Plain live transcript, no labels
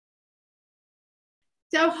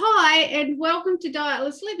So hi and welcome to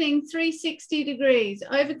Dietless Living 360 Degrees,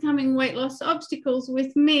 Overcoming Weight Loss Obstacles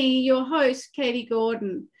with me, your host, Katie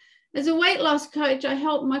Gordon. As a weight loss coach, I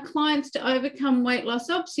help my clients to overcome weight loss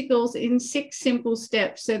obstacles in 6 simple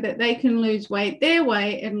steps so that they can lose weight their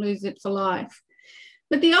way and lose it for life.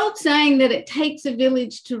 But the old saying that it takes a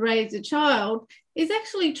village to raise a child is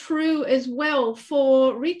actually true as well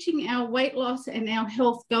for reaching our weight loss and our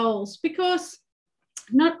health goals, because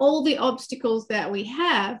not all the obstacles that we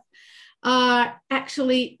have are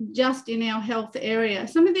actually just in our health area.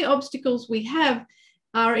 Some of the obstacles we have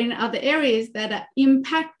are in other areas that are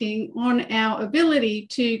impacting on our ability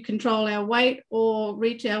to control our weight or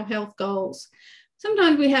reach our health goals.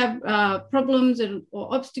 Sometimes we have problems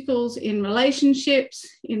or obstacles in relationships,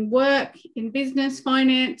 in work, in business,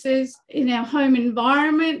 finances, in our home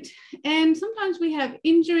environment, and sometimes we have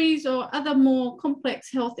injuries or other more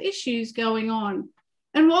complex health issues going on.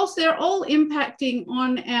 And whilst they're all impacting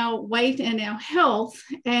on our weight and our health,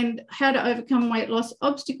 and how to overcome weight loss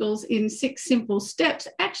obstacles in 6 simple steps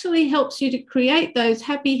actually helps you to create those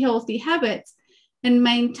happy, healthy habits and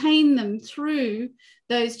maintain them through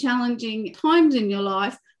those challenging times in your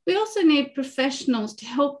life, we also need professionals to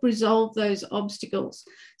help resolve those obstacles.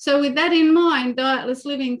 So with that in mind, Dietless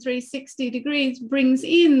Living 360 Degrees brings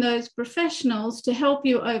in those professionals to help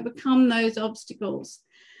you overcome those obstacles.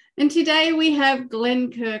 And today we have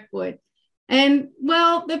Glenn Kirkwood. And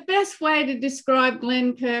well, the best way to describe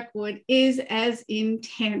Glenn Kirkwood is as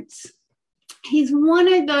intense. He's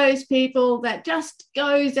one of those people that just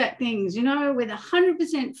goes at things, with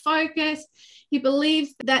 100% focus. He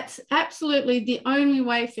believes that's absolutely the only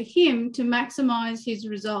way for him to maximize his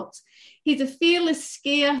results. He's a fearless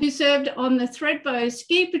skier who served on the Thredbo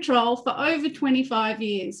Ski Patrol for over 25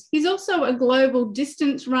 years. He's also a global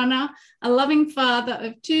distance runner, a loving father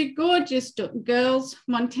of 2 gorgeous girls,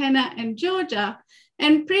 Montana and Georgia.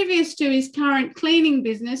 And previous to his current cleaning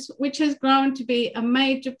business, which has grown to be a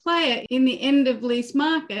major player in the end-of-lease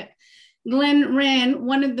market, Glenn ran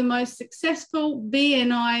one of the most successful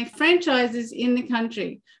B&I franchises in the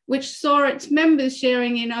country, which saw its members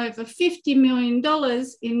sharing in over $50 million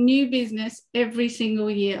in new business every single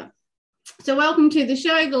year. So welcome to the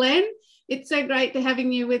show, Glenn. It's so great to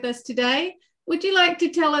having you with us today. Would you like to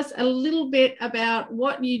tell us a little bit about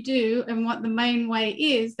what you do and what the main way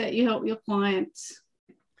is that you help your clients?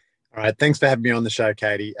 All right. Thanks for having me on the show,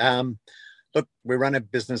 Katie. Look, we run a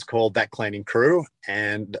business called That Cleaning Crew,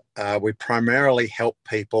 and we primarily help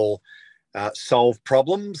people solve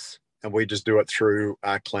problems, and we just do it through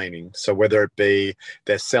cleaning. So whether it be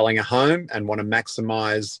they're selling a home and want to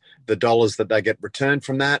maximize the dollars that they get returned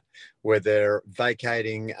from that, whether they're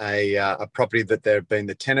vacating a property that they've been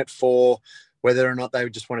the tenant for, whether or not they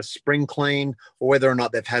just want to spring clean, or whether or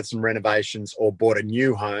not they've had some renovations or bought a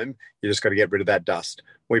new home, you just got to get rid of that dust.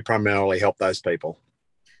 We primarily help those people.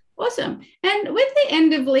 Awesome. And with the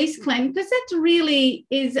end of lease claim, because that really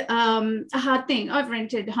is a hard thing. I've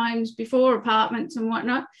rented homes before, apartments and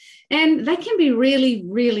whatnot, and they can be really,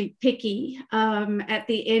 really picky at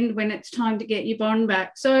the end when it's time to get your bond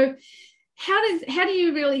back. So how do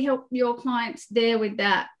you really help your clients there with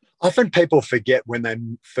that? Often people forget when they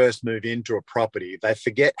first move into a property, they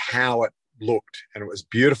forget how it looked, and it was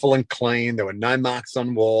beautiful and clean. There were no marks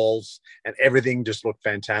on walls and everything just looked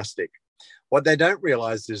fantastic. What they don't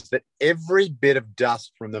realize is that every bit of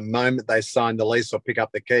dust from the moment they sign the lease or pick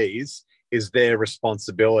up the keys is their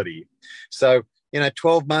responsibility. So,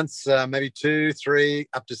 12 months, maybe 2, 3,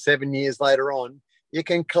 up to 7 years later on, you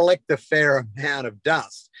can collect a fair amount of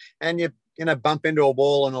dust, and you bump into a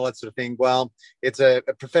wall and all that sort of thing. Well, it's a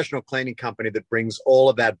professional cleaning company that brings all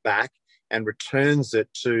of that back and returns it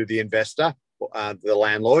to the investor, the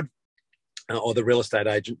landlord, or the real estate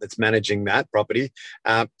agent that's managing that property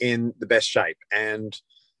in the best shape. And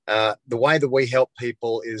the way that we help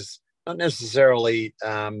people is not necessarily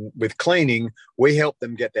with cleaning. We help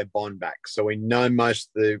them get their bond back. So we know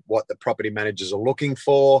what the property managers are looking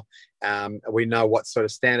for. We know what sort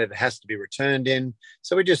of standard it has to be returned in.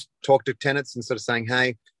 So we just talk to tenants and sort of saying,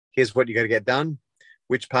 hey, here's what you got to get done.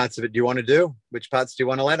 Which parts of it do you want to do? Which parts do you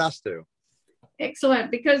want to let us do? Excellent,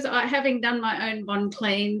 because having done my own bond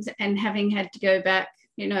cleans and having had to go back,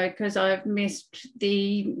 because I've missed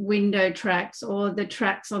the window tracks or the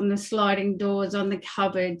tracks on the sliding doors on the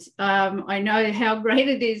cupboards. I know how great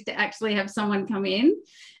it is to actually have someone come in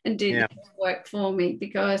and do the work for me,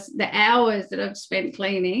 because the hours that I've spent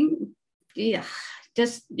cleaning,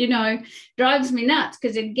 just, drives me nuts,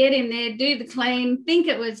 because I'd get in there, do the clean, think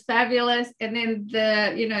it was fabulous, and then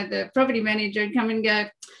the property manager would come and go,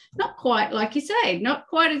 not quite, like you say, not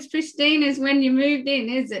quite as pristine as when you moved in,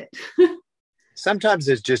 is it? Sometimes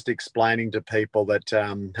it's just explaining to people that,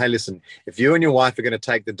 hey, listen, if you and your wife are going to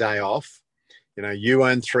take the day off, you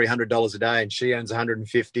earn $300 a day and she earns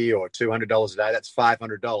 $150 or $200 a day, that's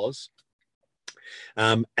 $500.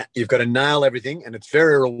 You've got to nail everything, and it's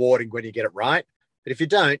very rewarding when you get it right. But if you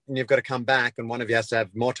don't, and you've got to come back and one of you has to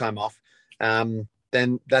have more time off,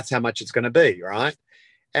 then that's how much it's going to be, right?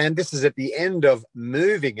 And this is at the end of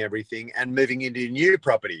moving everything and moving into your new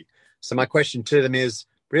property. So my question to them is,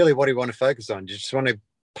 really, what do you want to focus on? Do you just want to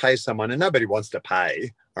pay someone? And nobody wants to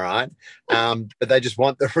pay, all right? But they just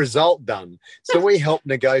want the result done. So we help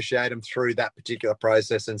negotiate them through that particular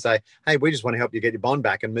process and say, hey, we just want to help you get your bond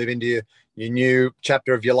back and move into your new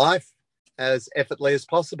chapter of your life as effortlessly as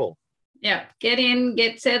possible. Yeah, get in,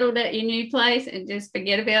 get settled at your new place and just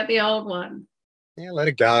forget about the old one. Yeah, let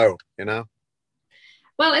it go,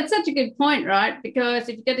 Well, it's such a good point, right? Because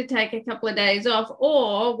if you've got to take a couple of days off,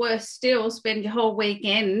 or worse still, spend your whole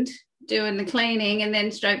weekend doing the cleaning and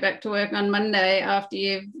then straight back to work on Monday after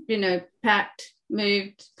you've, packed,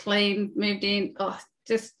 moved, cleaned, moved in.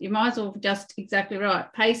 You might as well just exactly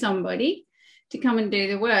right. Pay somebody to come and do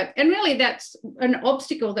the work. And really that's an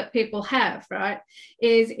obstacle that people have, right?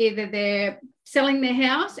 Is either they're selling their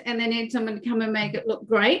house and they need someone to come and make it look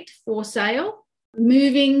great for sale,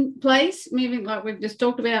 moving like we've just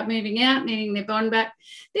talked about, moving out, needing their bond back.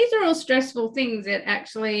 These are all stressful things that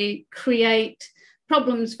actually create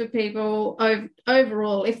problems for people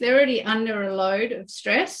overall. If they're already under a load of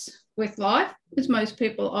stress with life, as most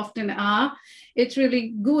people often are, it's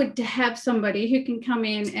really good to have somebody who can come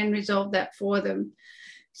in and resolve that for them.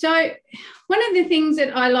 So one of the things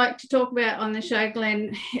that I like to talk about on the show,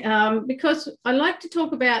 Glenn, because I like to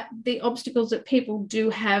talk about the obstacles that people do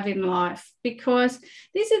have in life, because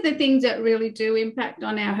these are the things that really do impact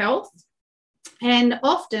on our health. And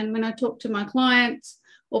often when I talk to my clients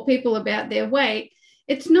or people about their weight,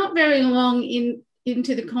 it's not very long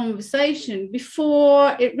into the conversation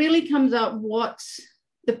before it really comes up what's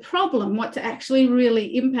the problem, what's actually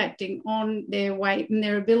really impacting on their weight and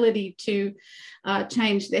their ability to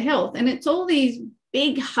change their health. And it's all these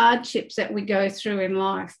big hardships that we go through in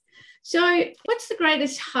life. So what's the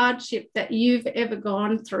greatest hardship that you've ever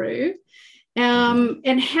gone through?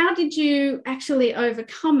 And how did you actually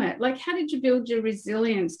overcome it? Like, how did you build your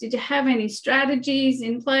resilience? Did you have any strategies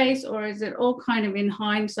in place, or is it all kind of in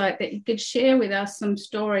hindsight that you could share with us some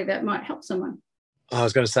story that might help someone? I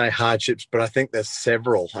was going to say hardships, but I think there's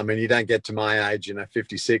several. I mean, you don't get to my age,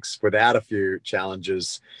 56, without a few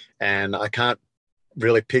challenges. And I can't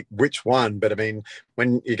really pick which one. But I mean,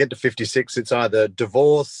 when you get to 56, it's either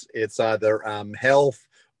divorce, it's either health,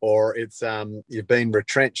 or it's you've been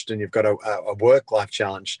retrenched and you've got a work-life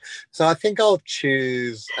challenge. So I think I'll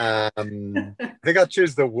choose. The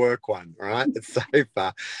work one. Right? It's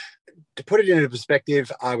safer. To put it into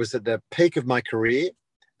perspective, I was at the peak of my career,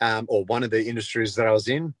 or one of the industries that I was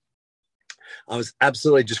in. I was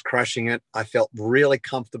absolutely just crushing it. I felt really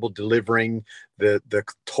comfortable delivering the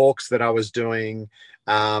talks that I was doing.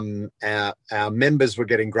 Our members were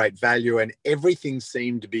getting great value, and everything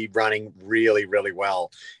seemed to be running really, really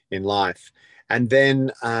well in life. And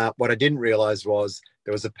then what I didn't realize was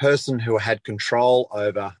there was a person who had control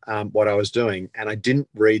over what I was doing, and I didn't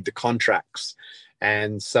read the contracts.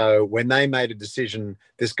 And so when they made a decision,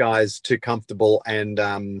 this guy's too comfortable and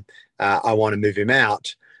I want to move him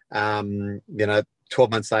out,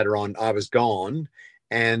 12 months later on, I was gone.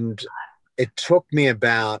 And it took me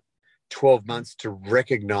about 12 months to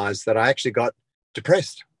recognize that I actually got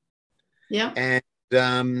depressed. Yeah.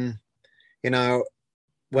 And,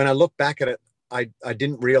 when I look back at it, I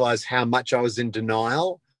didn't realize how much I was in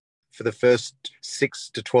denial for the first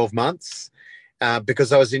 6 to 12 months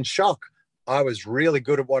because I was in shock. I was really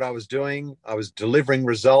good at what I was doing. I was delivering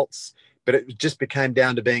results, but it just became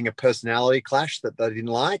down to being a personality clash that they didn't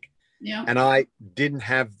like. Yeah. And I didn't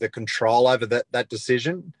have the control over that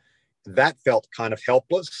decision. That felt kind of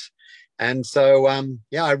helpless. And so,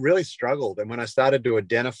 I really struggled. And when I started to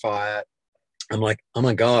identify it, I'm like, oh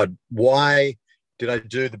my God, why did I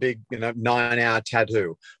do the big, 9-hour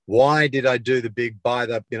tattoo? Why did I do the big buy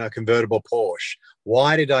the, convertible Porsche?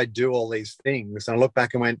 Why did I do all these things? And I look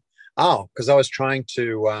back and went, oh, because I was trying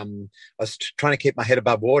to keep my head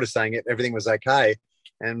above water, saying everything was okay,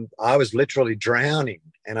 and I was literally drowning,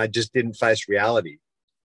 and I just didn't face reality.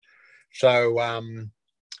 So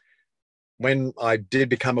when I did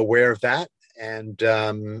become aware of that, and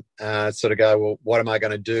sort of go, well, what am I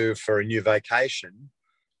going to do for a new vacation?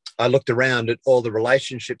 I looked around at all the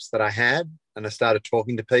relationships that I had, and I started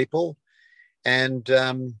talking to people. And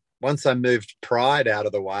once I moved pride out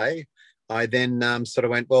of the way, I then sort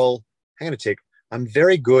of went, well, hang on a tick. I'm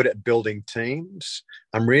very good at building teams.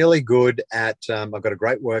 I'm really good at, I've got a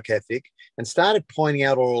great work ethic, and started pointing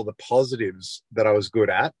out all the positives that I was good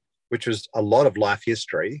at, which was a lot of life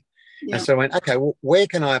history. Yeah. And so I went, okay, well, where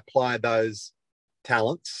can I apply those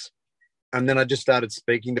talents? And then I just started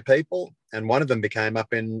speaking to people, and one of them became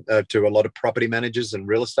up in to a lot of property managers and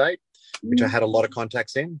real estate, which I had a lot of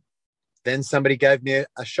contacts in. Then somebody gave me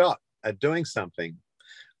a shot at doing something.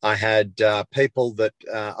 I had people that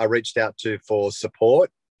I reached out to for support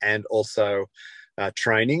and also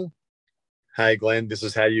training. Hey, Glenn, this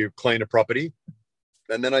is how you clean a property.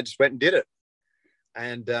 And then I just went and did it.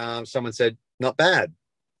 And someone said, not bad.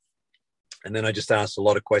 And then I just asked a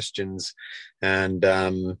lot of questions, and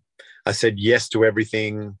I said yes to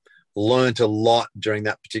everything, learned a lot during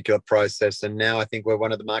that particular process. And now I think we're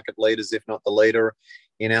one of the market leaders, if not the leader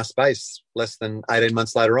in our space, less than 18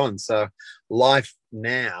 months later on. So life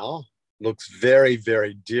now looks very,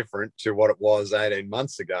 very different to what it was 18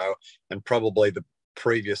 months ago, and probably the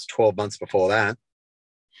previous 12 months before that.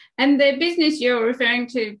 And the business you're referring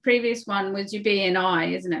to, previous one, was your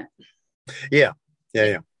BNI, isn't it? Yeah.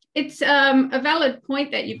 It's a valid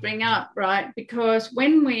point that you bring up, right? Because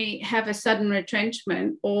when we have a sudden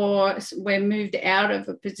retrenchment, or we're moved out of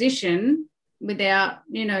a position without,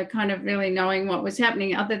 kind of really knowing what was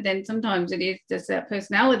happening, other than sometimes it is just that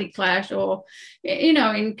personality clash, or,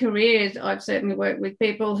 in careers, I've certainly worked with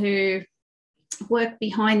people who work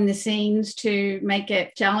behind the scenes to make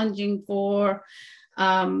it challenging for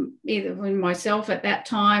either myself at that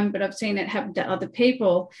time, but I've seen it happen to other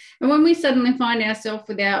people. And when we suddenly find ourselves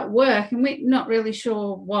without work, and we're not really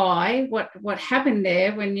sure why, what happened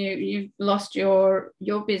there when you've lost your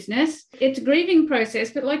business, it's a grieving process.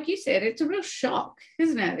 But like you said, it's a real shock,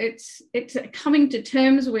 isn't it? It's coming to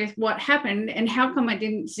terms with what happened, and how come I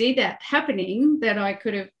didn't see that happening, that I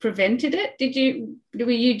could have prevented it. Were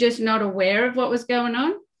you just not aware of what was going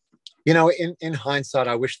on? In hindsight,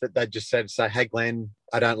 I wish that they'd just say, hey, Glenn,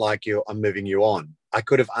 I don't like you, I'm moving you on. I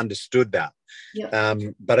could have understood that. Yeah.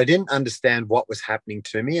 But I didn't understand what was happening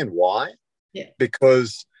to me and why. Yeah.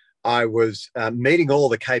 Because I was meeting all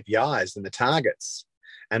the KPIs and the targets,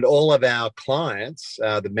 and all of our clients,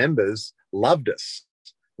 the members, loved us.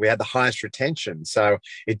 We had the highest retention. So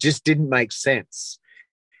it just didn't make sense.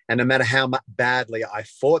 And no matter how badly I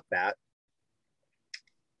fought that,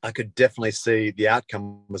 I could definitely see the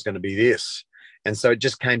outcome was going to be this. And so it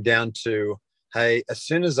just came down to, hey, as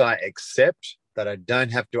soon as I accept that I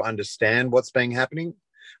don't have to understand what's been happening,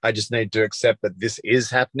 I just need to accept that this is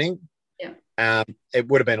happening. Yeah. It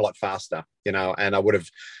would have been a lot faster, and I would have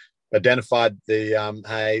identified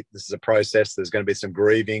hey, this is a process. There's going to be some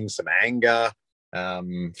grieving, some anger,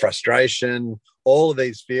 frustration, all of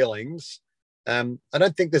these feelings. I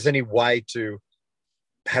don't think there's any way to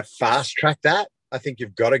have fast track that. I think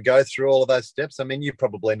you've got to go through all of those steps. I mean, you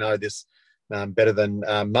probably know this better than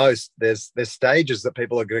most. There's stages that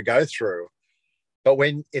people are going to go through. But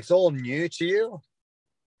when it's all new to you,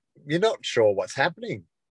 you're not sure what's happening.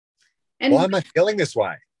 And why am I feeling this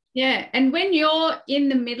way? Yeah. And when you're in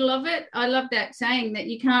the middle of it, I love that saying that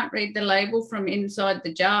you can't read the label from inside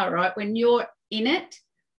the jar, right? When you're in it,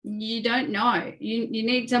 you don't know. You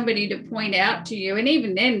need somebody to point out to you. And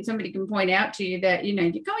even then, somebody can point out to you that,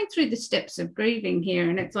 you're going through the steps of grieving here.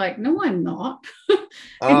 And it's like, no, I'm not.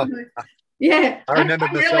 Yeah. I remember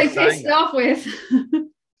I'm really pissed off with.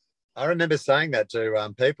 I remember saying that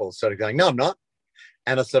to people, sort of going, no, I'm not.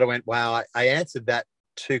 And I sort of went, wow, I answered that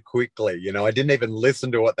too quickly. I didn't even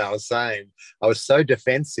listen to what they were saying. I was so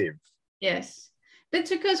defensive. Yes. That's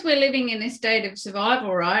because we're living in a state of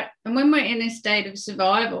survival, right? And when we're in a state of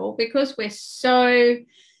survival, because we're so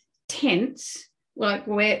tense, like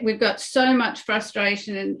we've got so much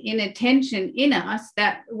frustration and inattention in us,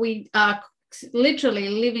 that we are literally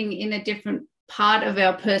living in a different part of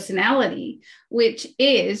our personality, which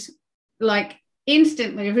is like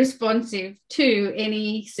instantly responsive to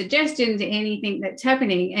any suggestions, anything that's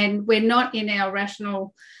happening. And we're not in our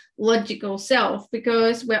rational, logical self,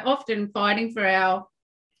 because we're often fighting for our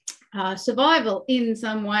survival in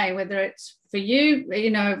some way, whether it's for you,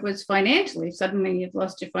 it was financially. Suddenly you've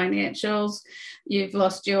lost your financials, you've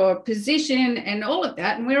lost your position and all of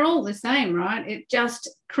that. And we're all the same, right? It just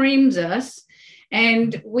creams us,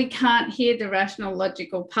 and we can't hear the rational,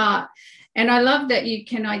 logical part. And I love that you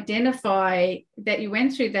can identify that you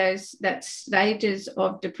went through that stages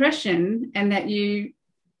of depression, and that you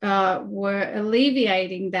were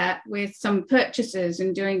alleviating that with some purchases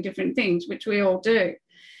and doing different things, which we all do.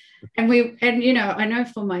 And I know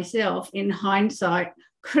for myself, in hindsight,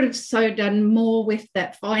 could have so done more with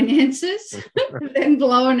that finances than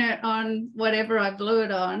blowing it on whatever I blew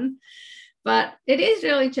it on. but it is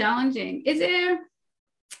really challenging. Is there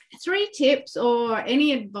 3 tips or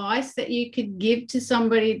any advice that you could give to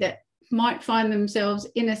somebody that might find themselves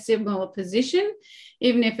in a similar position,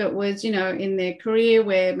 even if it was, in their career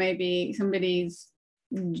where maybe somebody's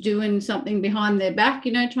doing something behind their back,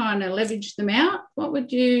 trying to leverage them out?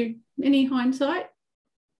 Any hindsight?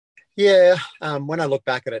 Yeah, when I look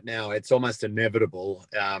back at it now, it's almost inevitable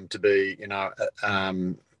to be,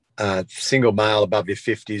 a single male above your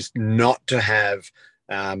 50s, not to have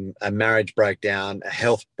a marriage breakdown, a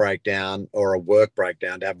health breakdown, or a work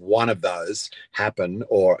breakdown, to have one of those happen,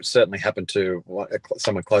 or certainly happen to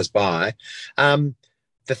someone close by.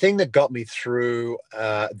 The thing that got me through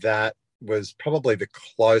that was probably the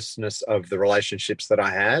closeness of the relationships that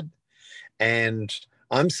I had. And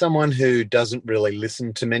I'm someone who doesn't really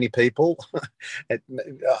listen to many people, a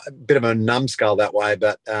bit of a numbskull that way,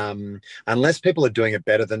 but unless people are doing it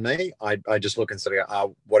better than me, I just look and sort of go,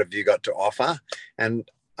 oh, what have you got to offer? And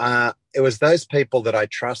it was those people that I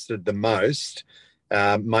trusted the most,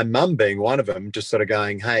 my mum being one of them, just sort of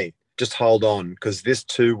going, hey, just hold on, because this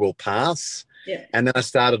too will pass. Yeah. And then I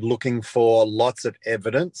started looking for lots of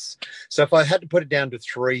evidence. So if I had to put it down to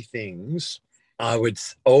 3 things, I would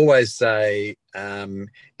always say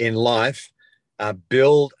in life,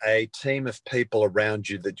 build a team of people around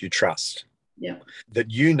you that you trust,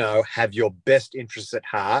 that have your best interests at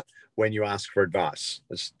heart when you ask for advice.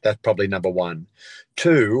 That's probably number 1.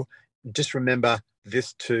 2, just remember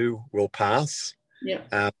this too will pass.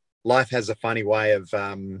 Life has a funny way of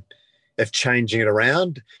changing it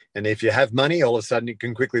around. And if you have money, all of a sudden you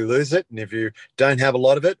can quickly lose it. And if you don't have a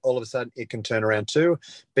lot of it, all of a sudden it can turn around too.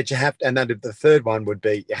 But you have to, and then the third one would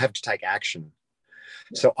be you have to take action.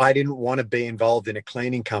 So I didn't want to be involved in a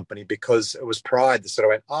cleaning company because it was pride that sort of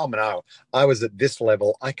went, oh no, I was at this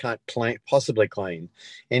level, I can't possibly clean.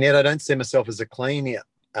 And yet I don't see myself as a cleaner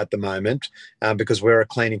at the moment because we're a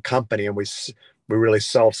cleaning company and we really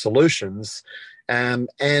solve solutions.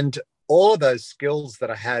 And all of those skills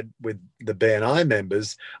that I had with the BNI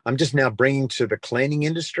members, I'm just now bringing to the cleaning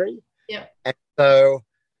industry. And so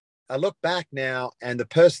I look back now, and the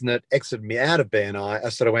person that exited me out of BNI, I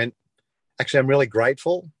sort of went, actually, I'm really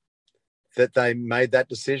grateful that they made that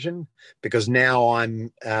decision, because now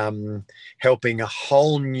I'm helping a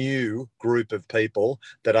whole new group of people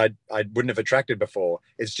that I wouldn't have attracted before.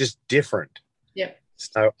 It's just different.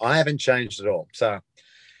 So I haven't changed at all. So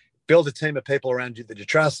build a team of people around you that you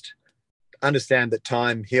trust. Understand that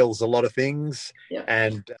time heals a lot of things,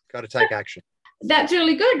 and got to take action. That's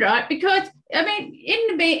really good, right? Because I mean,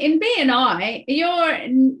 in BNI,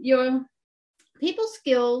 your people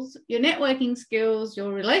skills, your networking skills,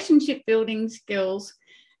 your relationship building skills,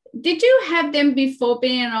 did you have them before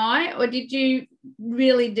BNI, or did you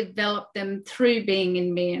really develop them through being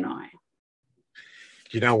in BNI?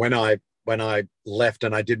 When I left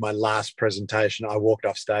and I did my last presentation, I walked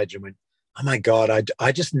off stage and went, oh my God,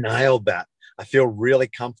 I just nailed that. I feel really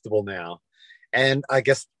comfortable now. And I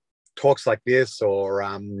guess talks like this or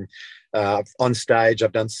on stage,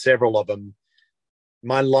 I've done several of them.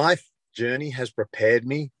 My life journey has prepared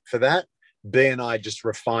me for that. BNI just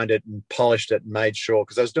refined it and polished it and made sure,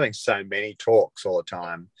 because I was doing so many talks all the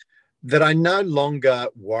time, that I no longer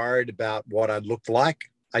worried about what I looked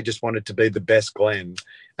like. I just wanted to be the best Glenn.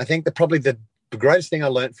 I think that probably the greatest thing I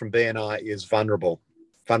learned from BNI is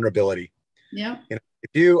vulnerability. If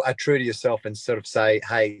you are true to yourself and sort of say,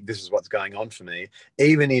 hey, this is what's going on for me,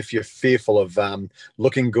 even if you're fearful of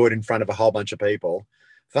looking good in front of a whole bunch of people,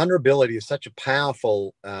 vulnerability is such a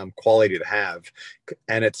powerful quality to have.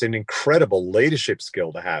 And it's an incredible leadership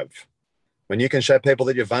skill to have. When you can show people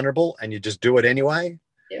that you're vulnerable and you just do it anyway.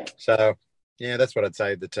 So, yeah, that's what I'd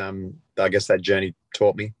say that I guess that journey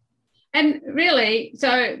taught me. And really,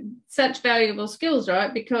 so such valuable skills,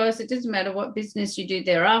 right? Because it doesn't matter what business you do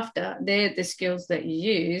thereafter. They're the skills that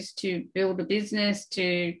you use to build a business,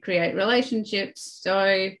 to create relationships.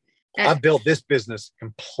 So I built this business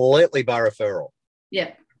completely by referral.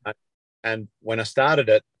 And when I started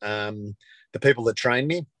it, the people that trained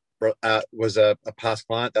me was a past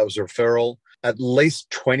client. That was a referral. At least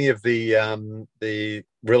 20 of the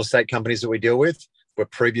real estate companies that we deal with were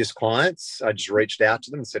previous clients. I just reached out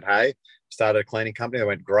to them and said, hey, started a cleaning company. They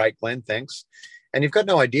went, great, Glenn, thanks. And you've got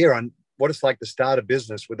no idea on what it's like to start a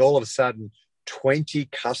business with all of a sudden 20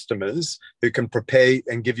 customers who can prepare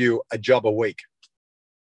and give you a job a week.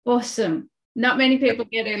 Awesome. Not many people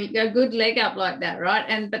get a good leg up like that,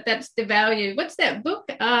 right? But that's the value. What's that book?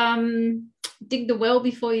 Dig the Well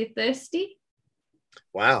Before You're Thirsty.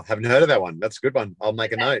 Wow, haven't heard of that one. That's a good one. I'll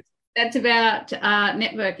make a note. That's about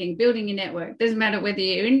networking, building your network. Doesn't matter whether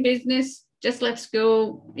you're in business just left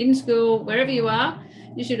school, in school, wherever you are,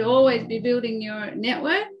 you should always be building your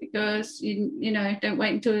network, because you know, don't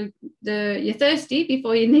wait until you're thirsty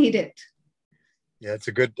before you need it. Yeah, it's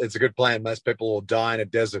a good plan. Most people will die in a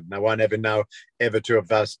desert and they won't ever know ever to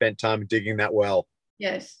have spent time digging that well.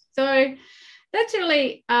 Yes. So that's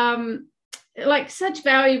really like such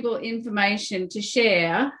valuable information to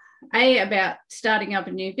share. A, about starting up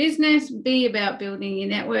a new business, B, about building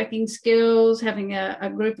your networking skills, having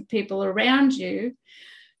a group of people around you.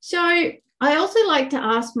 So I also like to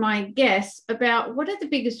ask my guests about what are the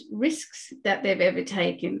biggest risks that they've ever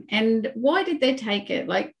taken, and why did they take it?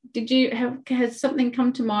 Like, has something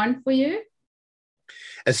come to mind for you?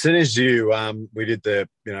 As soon as we did the,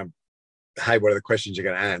 hey, what are the questions you're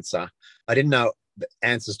going to answer? I didn't know the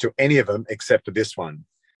answers to any of them except for this one.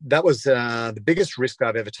 That was the biggest risk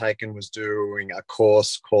I've ever taken, was doing a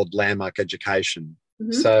course called Landmark Education.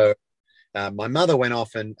 Mm-hmm. So my mother went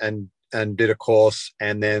off and did a course,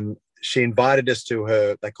 and then she invited us to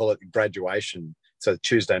her, they call it graduation, so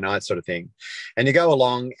Tuesday night sort of thing. And you go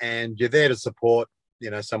along and you're there to support,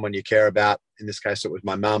 someone you care about. In this case, it was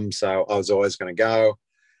my mum, so I was always going to go.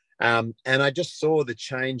 And I just saw the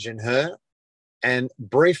change in her, and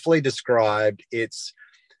briefly described, it's,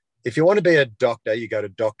 if you want to be a doctor, you go to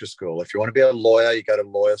doctor school. If you want to be a lawyer, you go to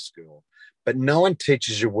lawyer school. But no one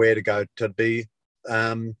teaches you where to go to be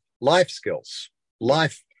life skills,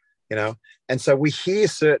 And so we hear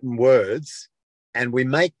certain words and we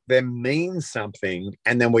make them mean something,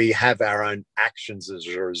 and then we have our own actions as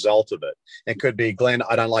a result of it. It could be, Glenn,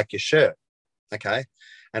 I don't like your shirt. Okay.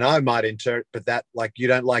 And I might interpret that like you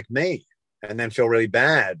don't like me, and then feel really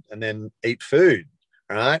bad and then eat food.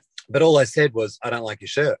 All right. But all I said was, I don't like your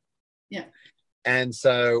shirt. Yeah. And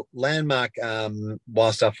so Landmark,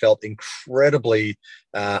 whilst I felt incredibly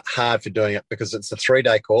hard for doing it, because it's a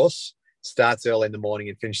 3-day course, starts early in the morning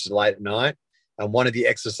and finishes late at night. And one of the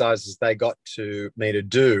exercises they got me to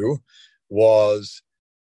do was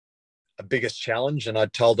a biggest challenge. And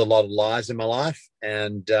I'd told a lot of lies in my life.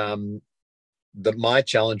 And my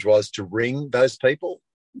challenge was to ring those people,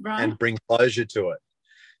 right, and bring closure to it.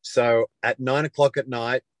 So at 9 o'clock at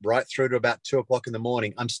night, right through to about 2 o'clock in the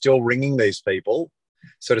morning, I'm still ringing these people,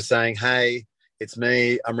 sort of saying, hey, it's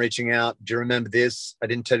me. I'm reaching out. Do you remember this? I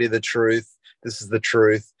didn't tell you the truth. This is the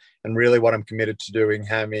truth. And really what I'm committed to doing,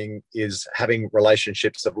 is having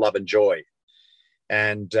relationships of love and joy.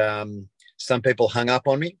 And some people hung up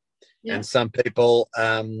on me, yeah, and some people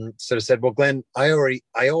sort of said, well, Glenn, I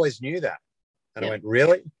always knew that. And yeah, I went,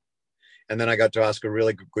 really? And then I got to ask a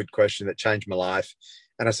really good question that changed my life.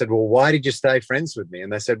 And I said, well, why did you stay friends with me?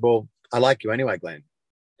 And they said, well, I like you anyway, Glenn.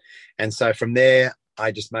 And so from there,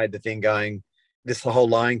 I just made the thing going, this whole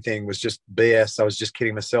lying thing was just BS. I was just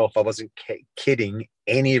kidding myself. I wasn't kidding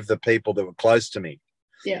any of the people that were close to me.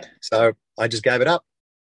 Yeah. So I just gave it up.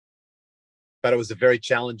 But it was a very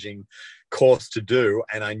challenging course to do.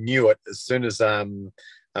 And I knew it as soon as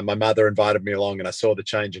my mother invited me along, and I saw the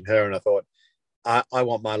change in her, and I thought, I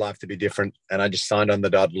want my life to be different. And I just signed on the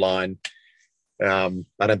dotted line. I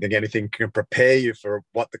don't think anything can prepare you for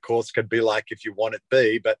what the course could be like if you want it to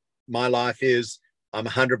be, but my life is, I'm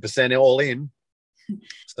 100% all in.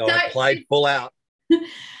 So I played full out.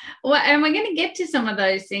 Well, and we're going to get to some of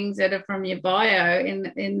those things that are from your bio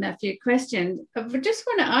in a few questions. I just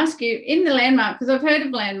want to ask you, in the Landmark, because I've heard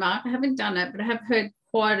of Landmark, I haven't done it, but I have heard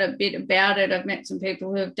quite a bit about it. I've met some people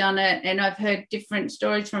who have done it, and I've heard different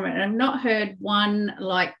stories from it. And I've not heard one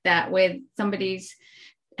like that where somebody's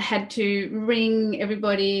had to ring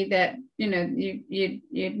everybody that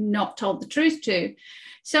you're not told the truth to.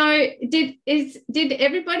 So did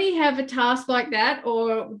everybody have a task like that,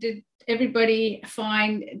 or did everybody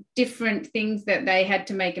find different things that they had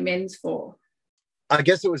to make amends for? I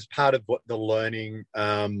guess it was part of what the learning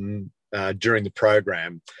during the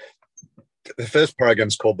program. The first program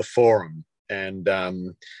is called the Forum, and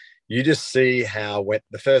you just see how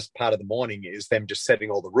the first part of the morning is them just setting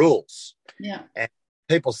all the rules. Yeah. And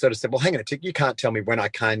people sort of said, well, hang on a tick, you can't tell me when I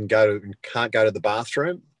can't go to the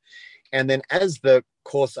bathroom. And then as the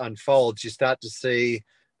course unfolds, you start to see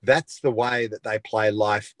that's the way that they play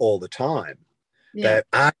life all the time. Yeah. They're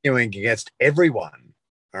arguing against everyone,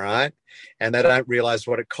 all right? And they don't realize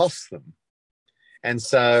what it costs them. And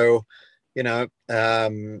so, I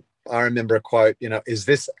remember a quote, is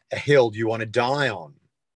this a hill you want to die on?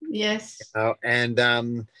 Yes. And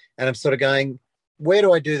I'm sort of going, where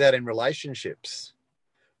do I do that in relationships?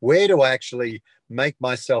 Where do I actually make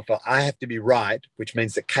myself, I have to be right, which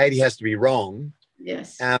means that Katie has to be wrong.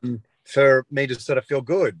 Yes. For me to sort of feel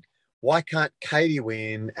good. Why can't Katie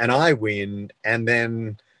win and I win, and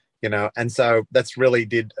then, And so that's really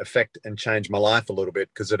did affect and change my life a little bit,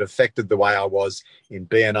 because it affected the way I was in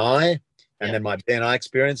BNI and then my BNI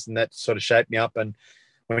experience, and that sort of shaped me up. And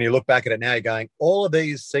when you look back at it now, you're going, all of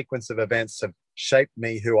these sequence of events have shaped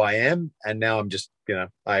me who I am, and now I'm just,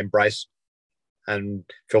 I embrace and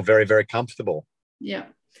feel very, very comfortable. Yeah.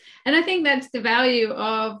 And I think that's the value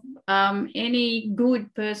of any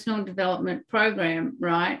good personal development program,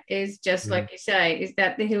 right? Is just like you say, is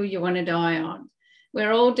that the hill you want to die on?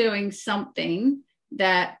 We're all doing something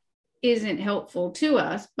that isn't helpful to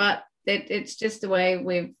us, but it's just the way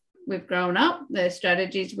we've grown up, the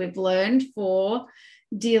strategies we've learned for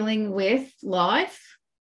dealing with life.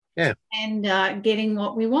 Yeah. And getting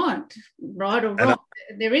what we want, right or wrong.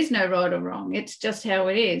 There is no right or wrong. It's just how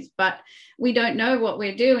it is. But we don't know what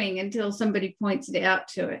we're doing until somebody points it out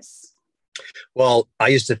to us. Well, I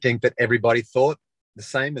used to think that everybody thought the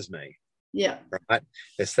same as me. Yeah. Right.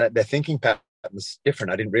 Their thinking pattern was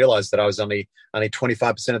different. I didn't realize that I was only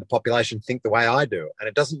 25% of the population think the way I do. And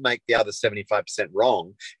it doesn't make the other 75%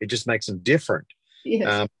 wrong. It just makes them different.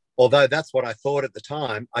 Yes. Although that's what I thought at the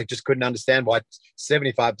time, I just couldn't understand why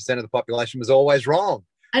 75% of the population was always wrong.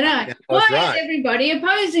 I know. Why is everybody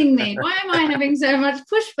opposing me? Why am I having so much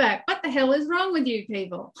pushback? What the hell is wrong with you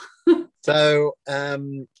people? So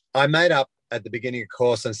I made up at the beginning of the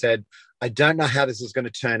course and said, I don't know how this is going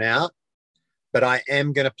to turn out, but I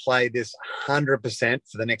am going to play this 100%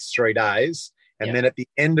 for the next 3 days. And then at the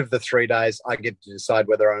end of the 3 days, I get to decide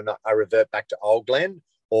whether or not I revert back to old Glenn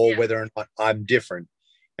or whether or not I'm different.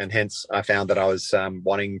 And hence I found that I was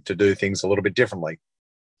wanting to do things a little bit differently.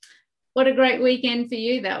 What a great weekend for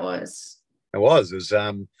you that was. It was.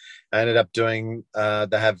 I ended up doing, they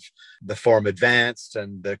have the Forum Advanced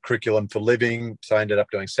and the Curriculum for Living. So I ended up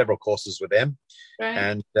doing several courses with them.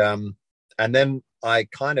 Right. And then I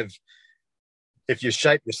kind of, if you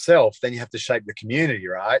shape yourself, then you have to shape the community,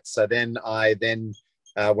 right? So then I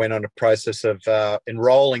went on a process of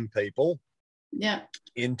enrolling people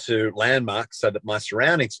into Landmark so that my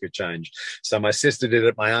surroundings could change. So my sister did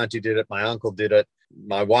it, my auntie did it, my uncle did it,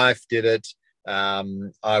 my wife did it.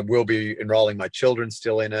 I will be enrolling my children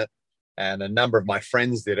still in it, and a number of my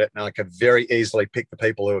friends did it. And I could very easily pick the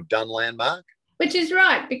people who have done Landmark. Which is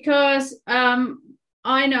right, because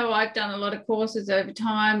I know I've done a lot of courses over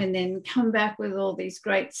time and then come back with all these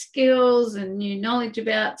great skills and new knowledge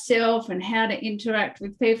about self and how to interact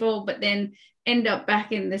with people, but then end up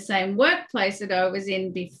back in the same workplace that I was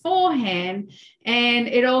in beforehand, and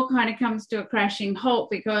it all kind of comes to a crashing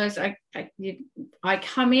halt because I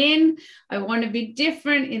come in, I want to be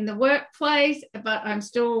different in the workplace, but I'm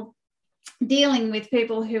still dealing with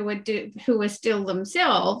people who are still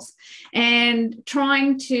themselves and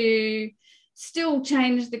trying to still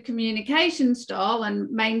change the communication style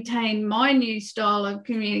and maintain my new style of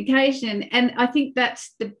communication. And I think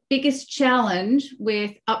that's the biggest challenge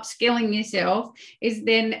with upskilling yourself, is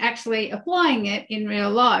then actually applying it in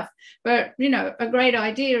real life. But, a great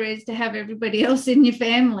idea is to have everybody else in your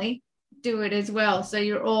family do it as well, so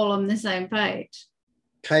you're all on the same page.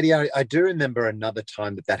 Katie, I do remember another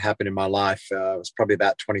time that happened in my life. I was probably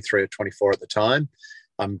about 23 or 24 at the time.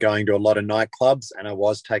 I'm going to a lot of nightclubs and I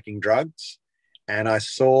was taking drugs. And I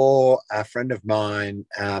saw a friend of mine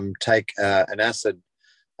take an acid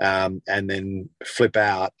and then flip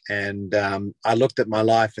out. And I looked at my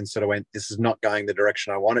life and sort of went, this is not going the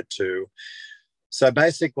direction I want it to. So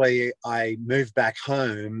basically, I moved back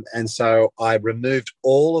home. And so I removed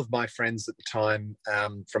all of my friends at the time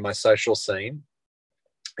from my social scene.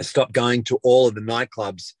 I stopped going to all of the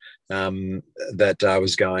nightclubs that I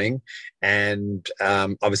was going. And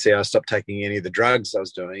obviously, I stopped taking any of the drugs I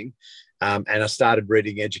was doing. And I started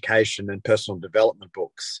reading education and personal development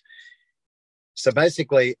books. So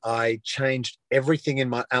basically, I changed everything in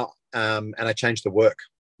my and I changed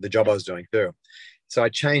the job I was doing too. So I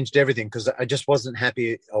changed everything because I just wasn't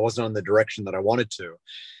happy. I wasn't on the direction that I wanted to.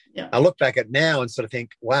 Yeah. I look back at now and sort of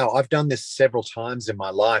think, wow, I've done this several times in my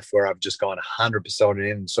life where I've just gone 100%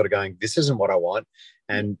 in and sort of going, this isn't what I want,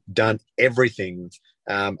 and done everything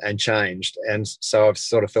and changed. And so I've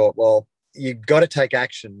sort of thought, well, you've got to take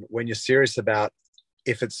action when you're serious about,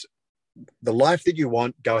 if it's the life that you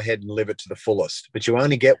want, go ahead and live it to the fullest, but you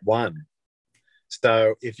only get one.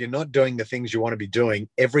 So if you're not doing the things you want to be doing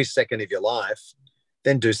every second of your life,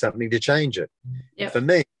 then do something to change it. Yep. For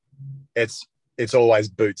me, it's always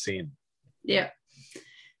boots in. Yeah.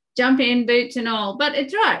 Jump in, boots and all. But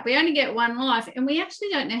it's right. We only get one life, and we actually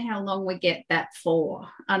don't know how long we get that for,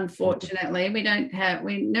 unfortunately.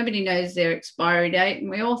 Nobody knows their expiry date, and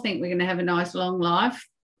we all think we're going to have a nice long life.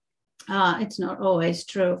 It's not always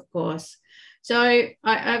true, of course. So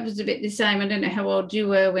I was a bit the same. I don't know how old you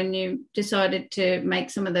were when you decided to make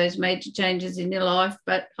some of those major changes in your life,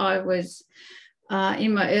 but I was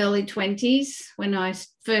in my early 20s when I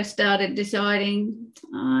first started deciding,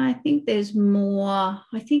 I think there's more.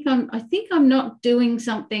 I think I'm not doing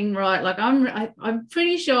something right. Like I'm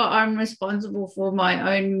pretty sure I'm responsible for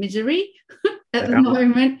my own misery at the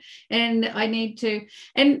moment, and I need to.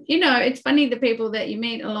 And it's funny, the people that you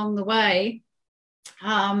meet along the way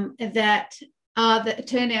that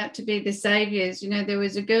turn out to be the saviors. There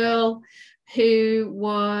was a girl who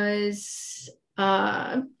was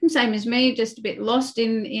same as me, just a bit lost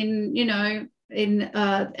in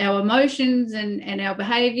our emotions and our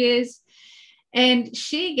behaviors. And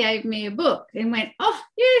she gave me a book and went, "Oh,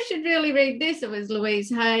 you should really read this." It was Louise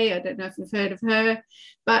Hay. I don't know if you've heard of her,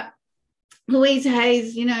 but Louise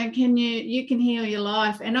Hay's, you can heal your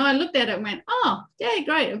life. And I looked at it and went, "Oh, yeah,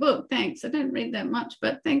 great, a book. Thanks. I don't read that much,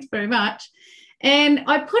 but thanks very much." And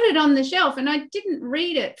I put it on the shelf and I didn't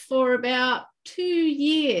read it for about 2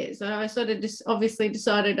 years. I sort of just obviously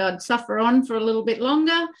decided I'd suffer on for a little bit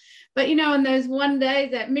longer. But, and there's one day,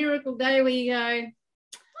 that miracle day where you go,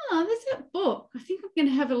 "Oh, there's that book. I think I'm going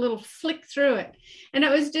to have a little flick through it." And it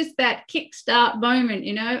was just that kickstart moment,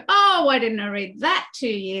 "Oh, why didn't I read that 2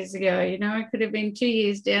 years ago?" I could have been 2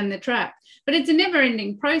 years down the track. But it's a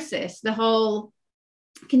never-ending process, the whole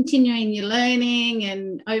continuing your learning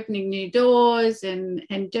and opening new doors and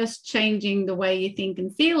just changing the way you think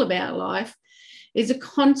and feel about life is a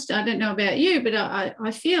constant. I don't know about you, but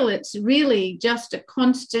I feel it's really just a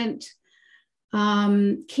constant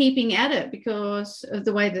keeping at it because of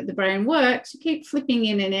the way that the brain works. You keep flipping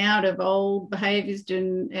in and out of old behaviors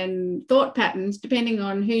and thought patterns depending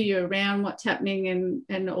on who you're around, what's happening,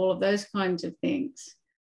 and all of those kinds of things.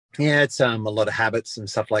 Yeah, it's a lot of habits and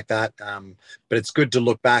stuff like that. But it's good to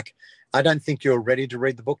look back. I don't think you were ready to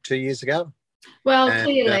read the book 2 years ago. Well,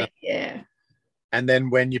 clearly, yeah. And then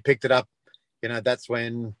when you picked it up, that's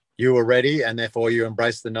when you were ready, and therefore you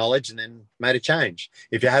embraced the knowledge and then made a change.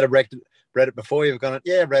 If you had read it before, you've gone,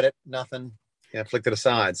 "Yeah, read it, nothing," flicked it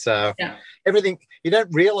aside. So everything, you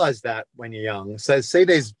don't realize that when you're young. So see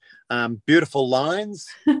these beautiful lines,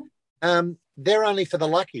 they're only for the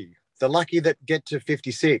lucky that get to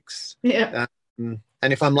 56. Yeah. And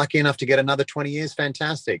if I'm lucky enough to get another 20 years,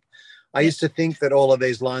 fantastic. I used to think that all of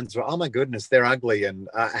these lines were, oh my goodness, they're ugly. And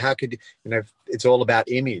how could, it's all about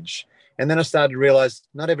image. And then I started to realize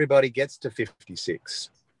not everybody gets to 56.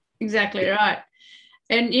 Exactly right.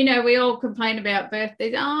 And, we all complain about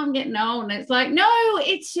birthdays. "Oh, I'm getting old." And it's like, no,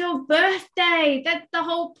 it's your birthday. That's the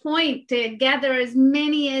whole point, to gather as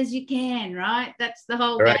many as you can, right? That's the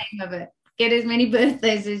whole game of it. Get as many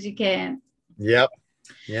birthdays as you can. Yep.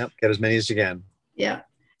 Get as many as you can. Yeah.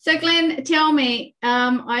 So, Glenn, tell me,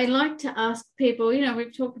 I like to ask people,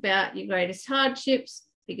 we've talked about your greatest hardships,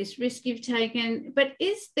 biggest risk you've taken, but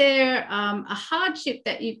is there a hardship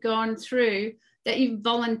that you've gone through that you've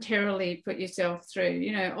voluntarily put yourself through?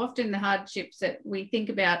 Often the hardships that we think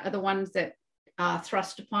about are the ones that are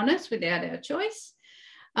thrust upon us without our choice.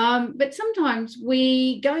 But sometimes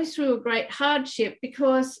we go through a great hardship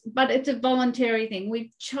but it's a voluntary thing.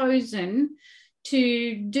 We've chosen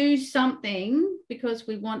to do something because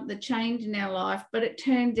we want the change in our life, but it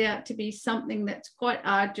turns out to be something that's quite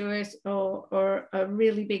arduous or a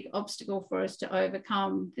really big obstacle for us to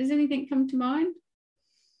overcome. Does anything come to mind?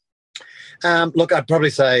 Look, I'd probably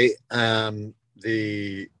say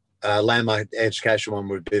the landmark education one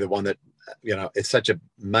would be the one that, it's such a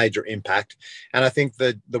major impact. And I think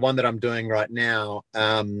the one that I'm doing right now,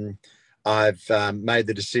 I've made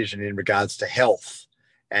the decision in regards to health.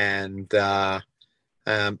 And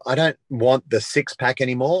I don't want the six-pack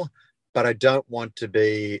anymore, but I don't want to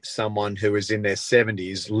be someone who is in their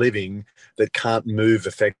 70s living that can't move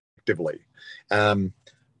effectively.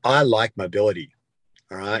 I like mobility.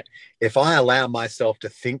 All right. If I allow myself to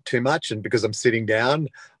think too much, and because I'm sitting down,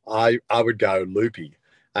 I would go loopy.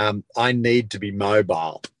 I need to be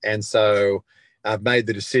mobile. And so I've made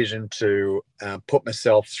the decision to put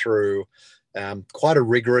myself through quite a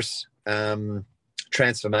rigorous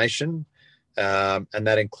transformation. And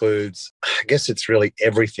that includes, I guess it's really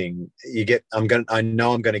everything. I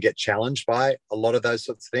know I'm going to get challenged by a lot of those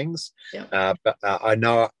sorts of things. Yeah. But I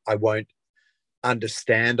know I won't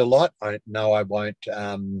understand a lot. I know I won't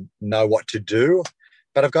know what to do,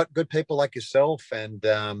 but I've got good people like yourself and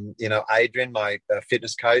Adrian, my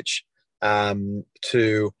fitness coach,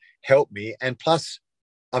 to help me. And plus,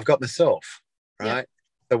 I've got myself, right? Yeah.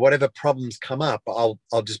 So whatever problems come up, I'll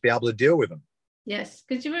just be able to deal with them. Yes,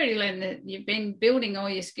 because you've already learned that you've been building all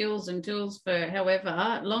your skills and tools for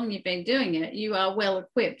however long you've been doing it. You are well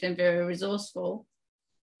equipped and very resourceful.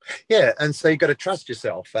 Yeah, and so you've got to trust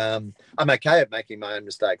yourself. I'm okay at making my own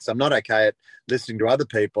mistakes. I'm not okay at listening to other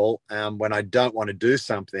people when I don't want to do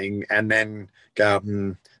something and then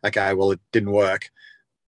go, okay, well, it didn't work.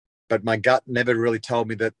 But my gut never really told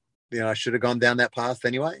me that, I should have gone down that path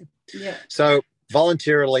anyway. Yeah. So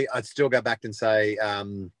voluntarily, I'd still go back and say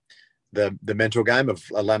the mental game of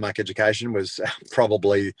a landmark education was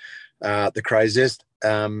probably the craziest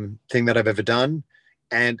thing that I've ever done,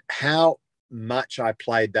 and how much I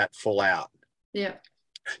played that full out. Yeah.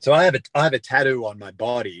 So I have a tattoo on my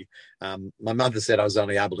body. My mother said I was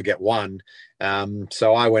only able to get one,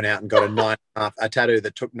 so I went out and got a tattoo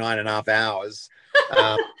that took 9.5 hours.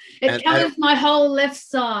 It covers my whole left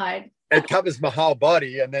side. It covers my whole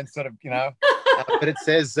body, and then sort of, but it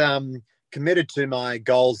says, committed to my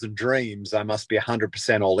goals and dreams, I must be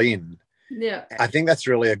 100% all in. Yeah. I think that's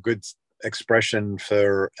really a good expression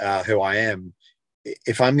for who I am.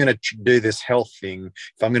 If I'm going to do this health thing,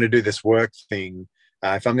 if I'm going to do this work thing,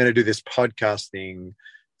 if I'm going to do this podcast thing,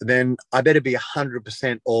 then I better be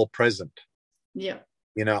 100% all present. Yeah.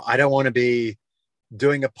 I don't want to be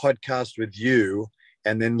doing a podcast with you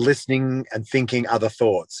and then listening and thinking other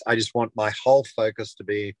thoughts. I just want my whole focus to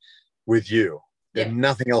be with you. Then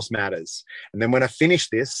nothing else matters. And then when I finish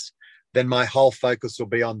this, then my whole focus will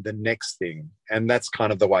be on the next thing. And that's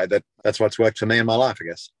kind of the way that's what's worked for me in my life, I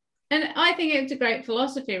guess. And I think it's a great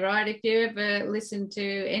philosophy, right? If you ever listen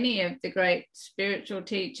to any of the great spiritual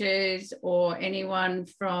teachers or anyone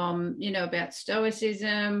from, about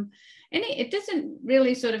Stoicism, it doesn't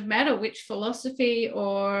really sort of matter which philosophy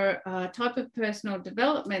or type of personal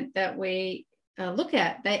development that we look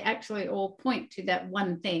at. They actually all point to that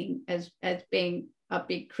one thing as being a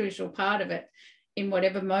big crucial part of it in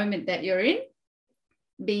whatever moment that you're in.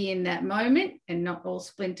 Be in that moment and not all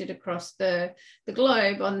splintered across the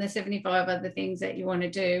globe on the 75 other things that you want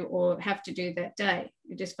to do or have to do that day.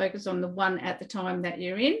 You just focus on the one at the time that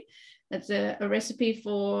you're in. That's a recipe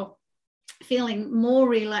for feeling more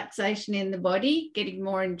relaxation in the body, getting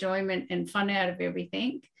more enjoyment and fun out of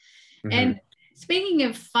everything. Mm-hmm. And speaking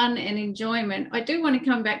of fun and enjoyment, I do want to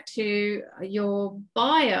come back to your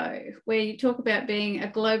bio where you talk about being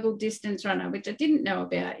a global distance runner, which I didn't know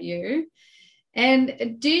about you.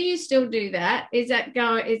 And do you still do that? Is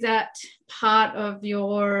that part of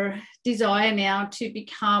your desire now to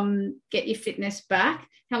get your fitness back?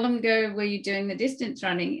 How long ago were you doing the distance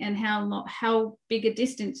running, and how bigger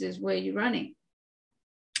distances were you running?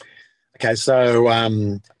 Okay, so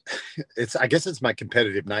I guess it's my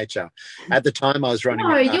competitive nature. At the time, I was running.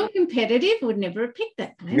 No, you're competitive. Would never have picked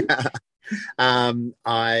that, Glenn.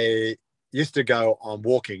 I used to go on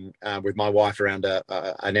walking with my wife around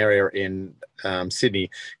an area in Sydney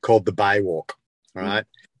called the Bay Walk, right?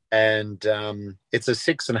 And it's a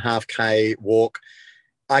 6.5K walk.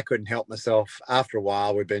 I couldn't help myself. After a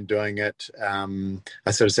while, we've been doing it.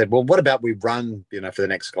 I sort of said, well, what about we run, for the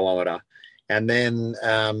next kilometre? And then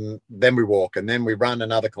we walk, and then we run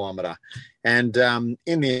another kilometre. And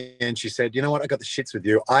in the end, she said, you know what? I got the shits with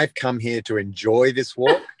you. I've come here to enjoy this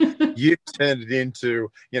walk. You've turned it into,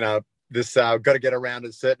 this got to get around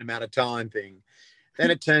a certain amount of time thing. Then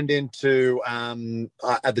it turned into,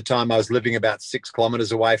 at the time I was living about 6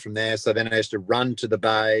 kilometres away from there. So then I used to run to the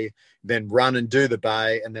bay, then run and do the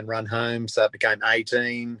bay, and then run home. So it became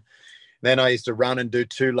 18. Then I used to run and do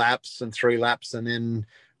 2 laps and 3 laps. And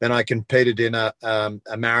then I competed in a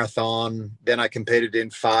marathon. Then I competed in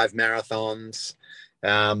 5 marathons.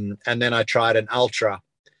 And then I tried an ultra,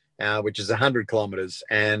 which is 100 kilometres.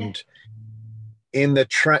 And in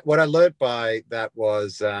the what I learned by that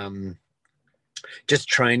was just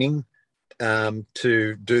training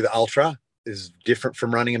to do the ultra is different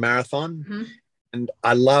from running a marathon. Mm-hmm. And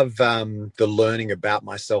I love the learning about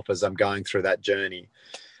myself as I'm going through that journey.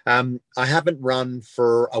 I haven't run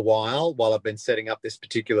for a while I've been setting up this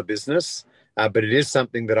particular business, but it is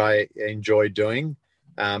something that I enjoy doing.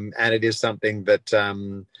 And it is something that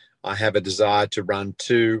I have a desire to run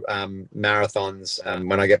 2 marathons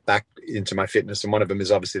when I get back into my fitness. And one of them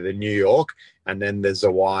is obviously the New York, and then there's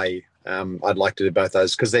Hawaii. I'd like to do both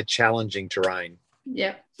those because they're challenging terrain.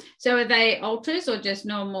 Yep. So are they ultras or just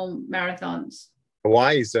normal marathons?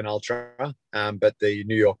 Hawaii is an ultra, but the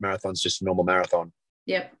New York marathon's just a normal marathon.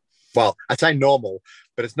 Yep. Well, I say normal,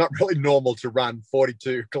 but it's not really normal to run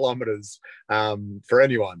 42 kilometers for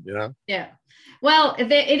anyone, Yeah. Well,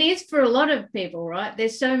 it is for a lot of people, right?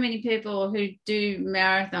 There's so many people who do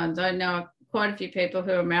marathons. I know quite a few people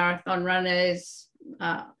who are marathon runners,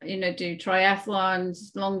 do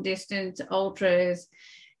triathlons, long distance, ultras.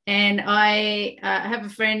 And I have a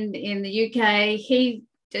friend in the UK. He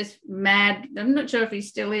just mad. I'm not sure if he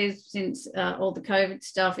still is since all the COVID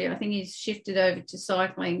stuff. I think he's shifted over to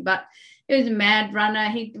cycling, but he was a mad runner.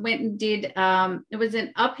 He went and did, it was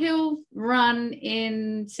an uphill run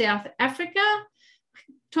in South Africa.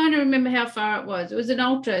 Trying to remember how far it was. It was an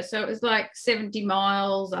ultra, so it was like 70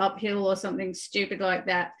 miles uphill or something stupid like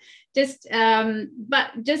that.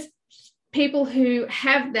 But just people who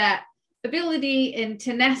have that ability and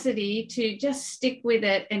tenacity to just stick with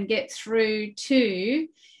it and get through to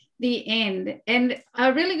the end. And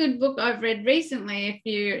a really good book I've read recently, if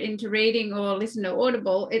you're into reading or listen to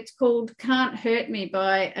Audible, it's called Can't Hurt Me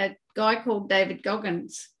by a guy called David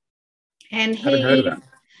Goggins. And Haven't heard of that.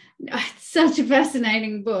 It's such a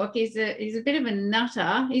fascinating book. He's a bit of a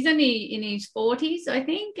nutter. He's only in his 40s, I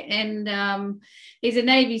think, and he's a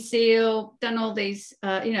Navy SEAL, done all these,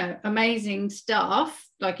 amazing stuff,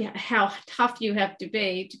 like how tough you have to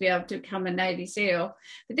be able to become a Navy SEAL.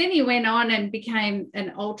 But then he went on and became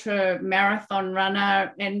an ultra marathon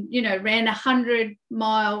runner and, ran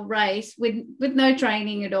 100-mile race with no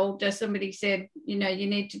training at all. Just somebody said, you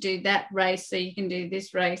need to do that race so you can do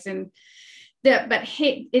this race. And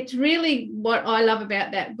it's really what I love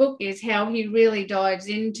about that book is how he really dives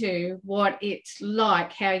into what it's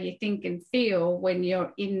like, how you think and feel when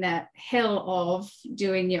you're in that hell of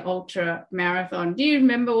doing your ultra marathon. Do you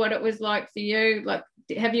remember what it was like for you? Like,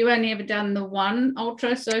 have you only ever done the one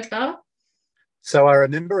ultra so far? So I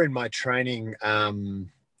remember in my training,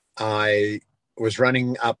 I was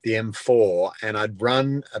running up the M4 and I'd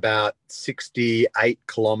run about 68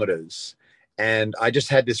 kilometers. And I just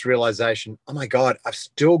had this realization, oh my God, I've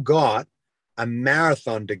still got a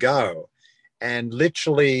marathon to go. And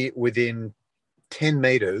literally within 10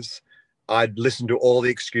 meters, I'd listen to all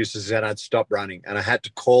the excuses and I'd stop running. And I had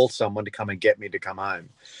to call someone to come and get me to come home.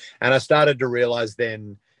 And I started to realize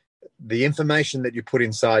then the information that you put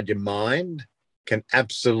inside your mind can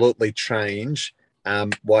absolutely change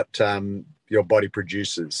what your body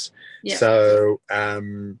produces. Yeah. So,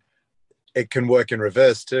 it can work in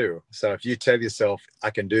reverse too. So if you tell yourself,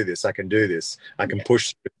 I can do this, I can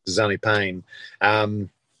push, there's only pain. I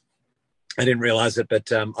didn't realize it, but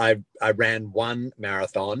I ran one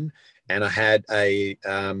marathon and I had a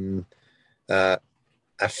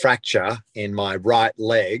fracture in my right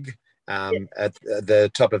leg at the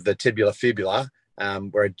top of the tibula fibula,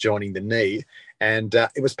 where it's joining the knee. And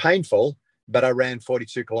it was painful, but I ran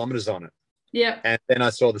 42 kilometers on it. Yeah. And then I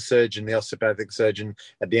saw the surgeon, the osteopathic surgeon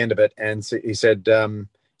at the end of it. And so he said,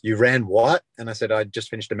 you ran what? And I said, I just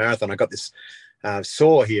finished a marathon. I got this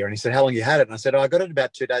sore here. And he said, how long you had it? And I said, I got it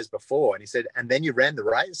about 2 days before. And he said, and then you ran the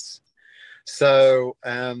race? So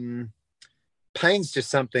pain's just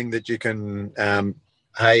something that you can,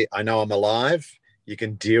 hey, I know I'm alive. You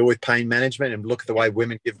can deal with pain management and look at the way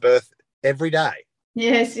women give birth every day.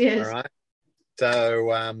 Yes. All right.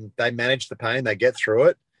 So they manage the pain. They get through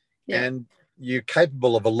it. Yeah. And you're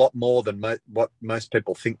capable of a lot more than what most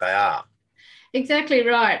people think they are. Exactly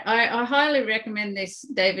right. I highly recommend this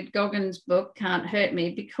David Goggins book, Can't Hurt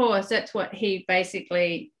Me, because that's what he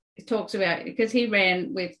basically talks about, because he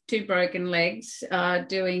ran with 2 broken legs,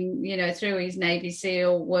 doing, through his Navy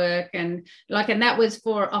SEAL work and that was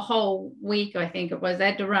for a whole week, I think it was. They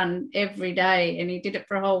had to run every day and he did it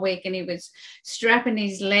for a whole week and he was strapping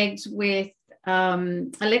his legs with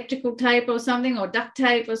electrical tape or something, or duct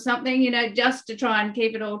tape or something, just to try and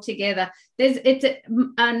keep it all together. It's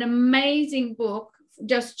an amazing book,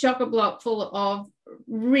 just chock-a-block full of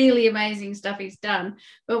really amazing stuff he's done.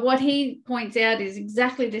 But what he points out is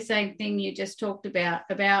exactly the same thing you just talked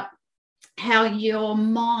about how your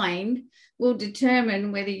mind will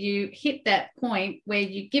determine whether you hit that point where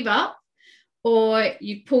you give up or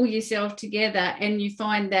you pull yourself together and you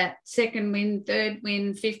find that second win, third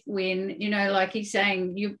win, fifth win, like he's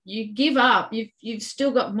saying, you give up, you've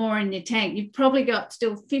still got more in your tank. You've probably got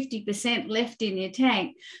still 50% left in your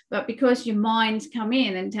tank, but because your mind's come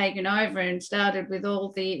in and taken over and started with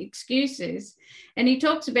all the excuses. And he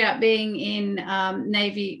talks about being in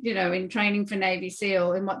Navy, in training for Navy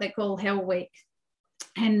SEAL in what they call Hell Week.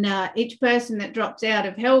 And each person that drops out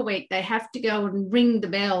of Hell Week, they have to go and ring the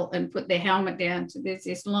bell and put their helmet down. So there's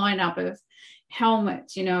this lineup of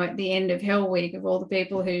helmets, at the end of Hell Week of all the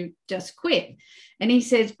people who just quit. And he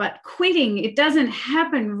says, but quitting, it doesn't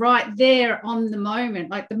happen right there on the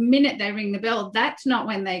moment. Like the minute they ring the bell, that's not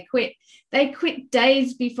when they quit. They quit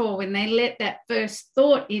days before, when they let that first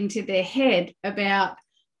thought into their head about,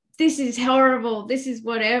 this is horrible, this is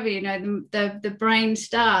whatever, the brain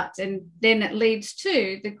starts and then it leads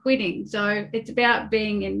to the quitting. So it's about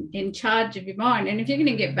being in charge of your mind. And if you're going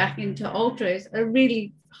to get back into ultras, I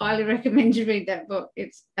really highly recommend you read that book.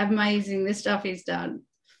 It's amazing, the stuff he's done.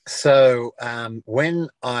 So when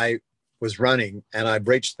I was running and I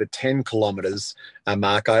reached the 10 kilometers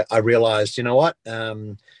mark, I realized, you know what?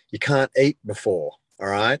 You can't eat before. All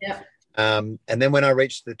right. Yeah. And then when I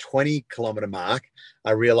reached the 20-kilometer mark,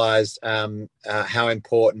 I realized how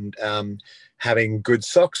important having good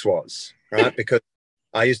socks was, right? Because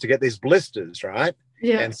I used to get these blisters, right?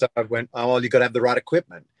 Yeah. And so I went, oh, well, you've got to have the right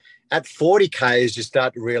equipment. At 40 Ks, you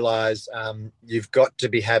start to realize you've got to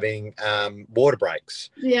be having water breaks.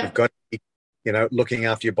 Yeah. You've got to be, looking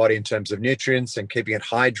after your body in terms of nutrients and keeping it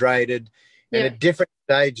hydrated. And at different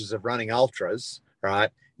stages of running ultras,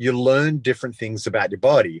 right, you learn different things about your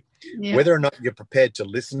body. Yeah. Whether or not you're prepared to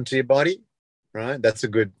listen to your body, right, that's a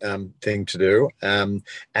good thing to do, and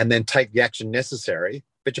then take the action necessary.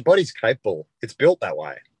 But your body's capable. It's built that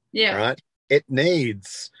way. Yeah. Right? It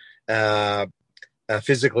needs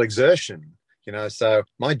physical exertion, so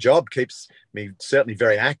my job keeps me certainly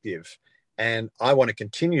very active, and I want to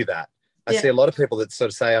continue that. I see a lot of people that sort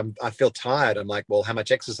of say, I feel tired. I'm like, well, how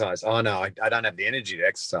much exercise? Oh, no, I don't have the energy to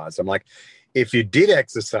exercise. I'm like, if you did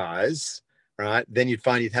exercise, right, then you'd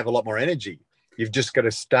find you'd have a lot more energy. You've just got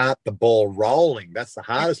to start the ball rolling. That's the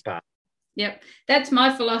hardest part. Yep. That's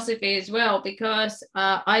my philosophy as well, because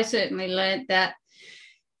I certainly learned that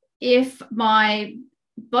if my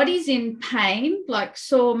body's in pain, like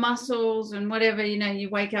sore muscles and whatever, you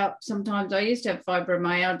wake up sometimes. I used to have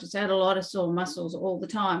fibromyalgia, just had a lot of sore muscles all the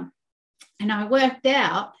time. And I worked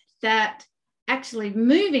out that actually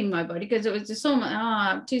moving my body, because it was just so much,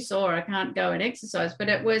 I'm too sore, I can't go and exercise. But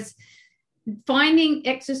it was finding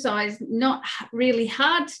exercise, not really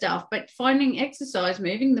hard stuff, but finding exercise,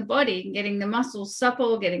 moving the body, getting the muscles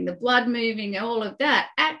supple, getting the blood moving, all of that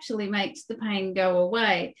actually makes the pain go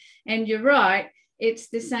away. And you're right. It's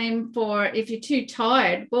the same for if you're too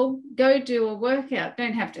tired, well, go do a workout.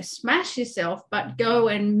 Don't have to smash yourself, but go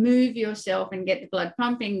and move yourself and get the blood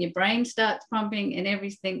pumping. Your brain starts pumping and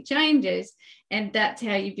everything changes. And that's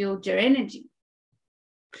how you build your energy.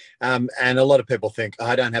 And a lot of people think,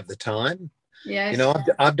 I don't have the time. Yes.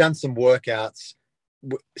 I've done some workouts,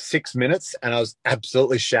 6 minutes, and I was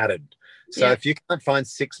absolutely shattered. So if you can't find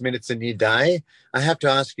 6 minutes in your day, I have to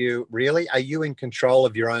ask you, really, are you in control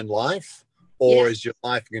of your own life? Or is your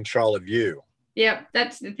life in control of you? Yep,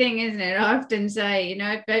 that's the thing, isn't it? I often say,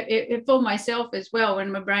 if for myself as well,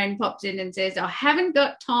 when my brain pops in and says, I haven't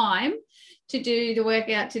got time to do the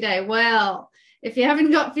workout today. Well, if you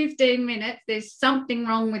haven't got 15 minutes, there's something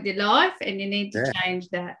wrong with your life and you need to change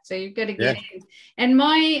that. So you've got to get in. And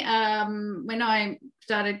when I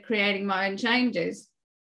started creating my own changes,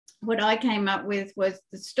 what I came up with was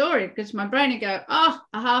the story, because my brain would go, a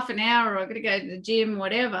half an hour, I've got to go to the gym,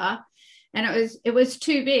 whatever. And it was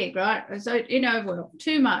too big, right? So,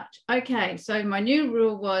 too much. Okay, so my new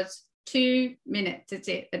rule was 2 minutes. That's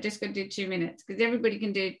it. I just got to do 2 minutes, because everybody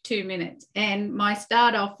can do 2 minutes. And my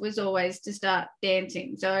start off was always to start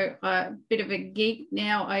dancing. So a bit of a geek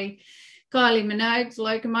now. Kylie Minogue's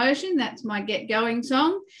Locomotion, that's my get going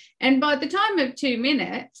song. And by the time of 2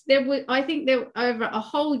 minutes, over a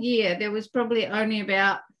whole year, there was probably only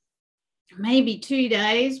about maybe 2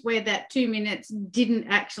 days where that 2 minutes didn't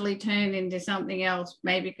actually turn into something else,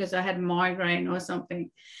 maybe because I had a migraine or something.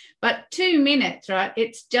 But 2 minutes, right?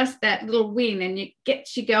 It's just that little win, and it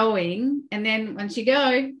gets you going. And then once you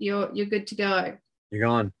go, you're good to go. You're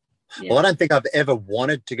gone. Yeah. Well, I don't think I've ever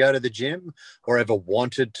wanted to go to the gym or ever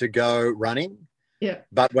wanted to go running. Yeah.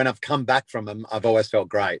 But when I've come back from them, I've always felt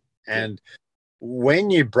great. And when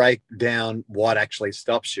you break down what actually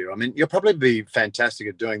stops you, I mean, you'll probably be fantastic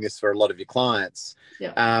at doing this for a lot of your clients.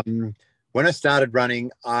 Yeah. When I started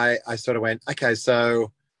running, I sort of went, okay,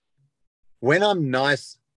 so when I'm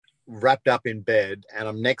nice, wrapped up in bed and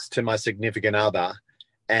I'm next to my significant other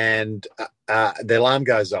and the alarm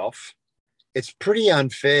goes off, it's pretty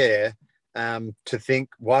unfair to think,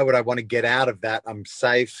 why would I want to get out of that? I'm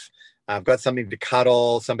safe. I've got somebody to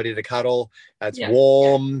cuddle. It's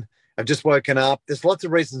warm. I've just woken up. There's lots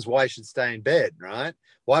of reasons why you should stay in bed, right?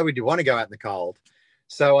 Why would you want to go out in the cold?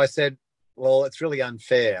 So I said, well, it's really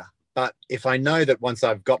unfair. But if I know that once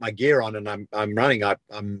I've got my gear on and I'm running,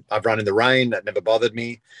 I've run in the rain, that never bothered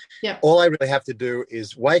me. Yeah. All I really have to do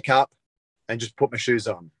is wake up and just put my shoes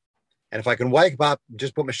on. And if I can wake up,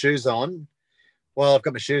 just put my shoes on, well, I've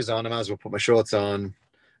got my shoes on. I might as well put my shorts on.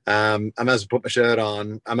 I might as well put my shirt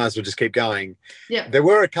on. I might as well just keep going. Yeah. There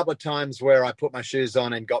were a couple of times where I put my shoes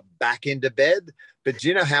on and got back into bed, but do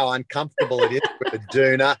you know how uncomfortable it is with a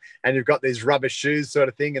doona and you've got these rubber shoes sort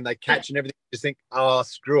of thing and they catch and everything? You just think, oh,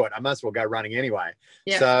 screw it. I might as well go running anyway.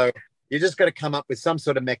 Yeah. So you just got to come up with some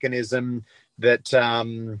sort of mechanism that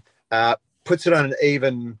puts it on an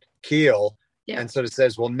even keel Yeah. and sort of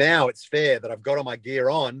says, well, now it's fair that I've got all my gear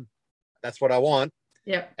on. That's what I want.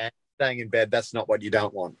 Yeah. And staying in bed, that's not what you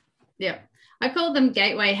don't want. Yeah. I call them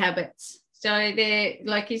gateway habits. So they're,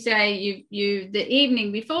 like you say, you the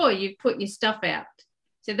evening before you put your stuff out.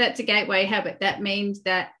 So that's a gateway habit. That means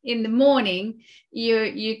that in the morning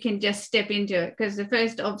you can just step into it, because the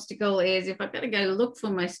first obstacle is, if I've got to go look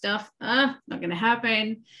for my stuff, not going to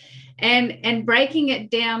happen. And breaking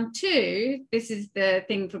it down to, this is the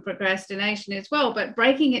thing for procrastination as well, but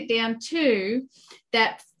breaking it down to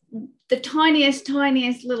that, the tiniest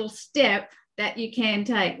little step that you can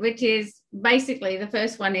take, which is basically, the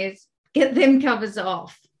first one is get them covers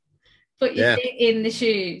off. Put your feet in the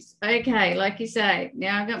shoes. Okay, like you say,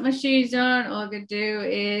 now I've got my shoes on. All I've got to do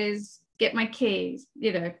is get my keys.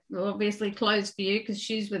 You know, obviously clothes for you, because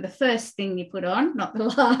shoes were the first thing you put on, not the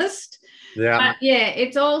last. Yeah. But yeah,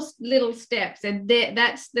 it's all little steps. And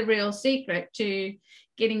that's the real secret to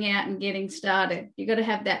getting out and getting started. You got to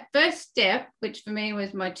have that first step, which for me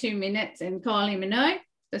was my 2 minutes and Kylie Minogue.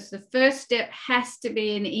 That's the first step, has to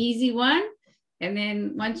be an easy one. And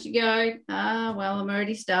then once you go, well, I'm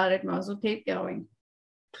already started, might as well keep going.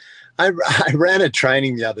 I ran a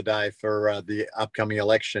training the other day for the upcoming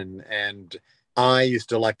election, and I used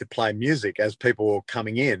to like to play music as people were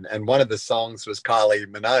coming in. And one of the songs was Kylie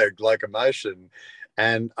Minogue, Locomotion.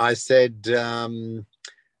 And I said,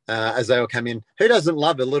 as they all come in, who doesn't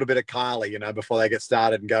love a little bit of Kylie, you know, before they get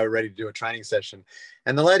started and go ready to do a training session?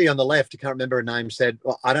 And the lady on the left, I can't remember her name, said,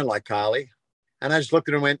 well, I don't like Kylie. And I just looked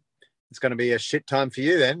at her and went, it's going to be a shit time for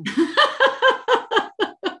you then.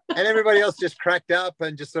 And everybody else just cracked up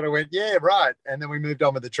and just sort of went, yeah, right. And then we moved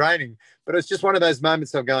on with the training. But it's just one of those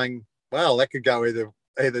moments of going, well, that could go either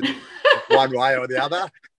one way or the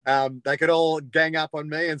other. They could all gang up on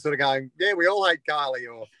me and sort of going, yeah, we all hate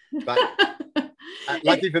Kylie. But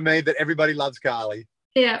lucky for me that everybody loves Kylie.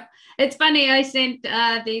 Yeah, it's funny. I sent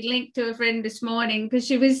the link to a friend this morning, because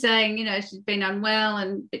she was saying, you know, she's been unwell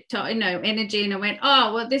and energy. And I went,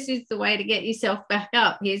 oh, well, this is the way to get yourself back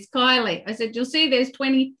up. Here's Kylie. I said, you'll see there's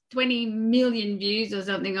 20 million views or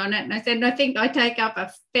something on it. And I said, and I think I take up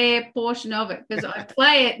a fair portion of it, because I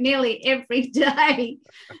play it nearly every day,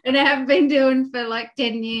 and I have been doing for like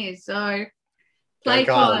 10 years. So play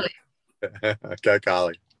Kylie. Go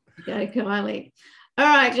Kylie. Go Kylie. All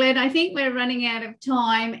right, Glenn, I think we're running out of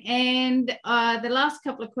time. And the last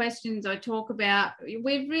couple of questions I talk about,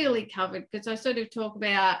 we've really covered, because I sort of talk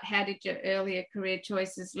about how did your earlier career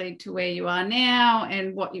choices lead to where you are now,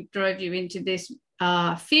 and what drove you into this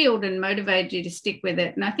field and motivated you to stick with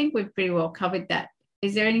it. And I think we've pretty well covered that.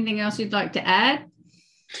 Is there anything else you'd like to add?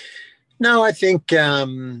 No, I think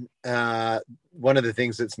one of the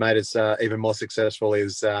things that's made us even more successful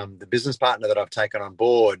is the business partner that I've taken on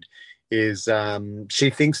board is she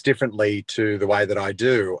thinks differently to the way that I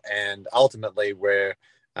do. And ultimately we're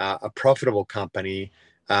a profitable company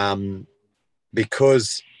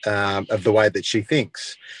because of the way that she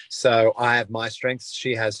thinks. So I have my strengths,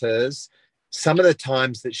 she has hers. Some of the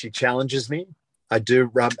times that she challenges me, I do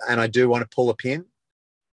want to pull a pin,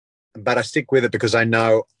 but I stick with it because I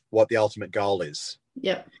know what the ultimate goal is.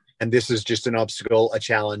 Yep. And this is just an obstacle, a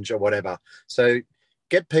challenge, or whatever. So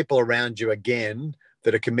get people around you again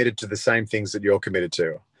that are committed to the same things that you're committed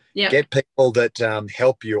to. Yep. Get people that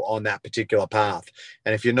help you on that particular path.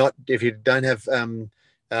 And if you don't have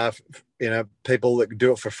people that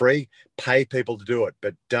do it for free, pay people to do it,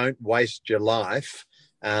 but don't waste your life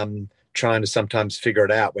trying to sometimes figure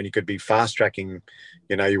it out when you could be fast tracking,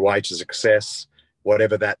 your way to success,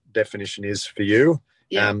 whatever that definition is for you.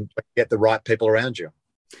 Yep. Get the right people around you.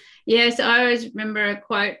 Yes, I always remember a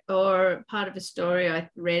quote or part of a story I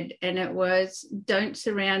read, and it was, don't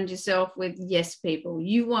surround yourself with yes people.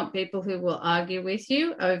 You want people who will argue with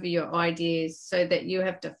you over your ideas, so that you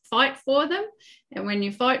have to fight for them. And when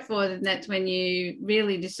you fight for them, that's when you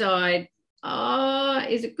really decide,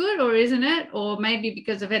 is it good or isn't it? Or maybe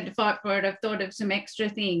because I've had to fight for it, I've thought of some extra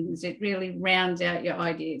things. It really rounds out your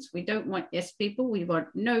ideas. We don't want yes people. We want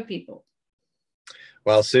no people.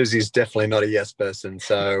 Well, Susie's definitely not a yes person,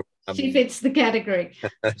 so she fits the category.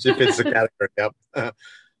 She fits the category. Yep.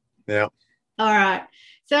 Yeah. All right.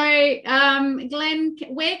 So, Glenn,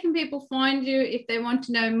 where can people find you if they want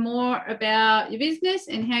to know more about your business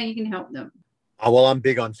and how you can help them? Oh, well, I'm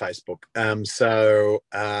big on Facebook. So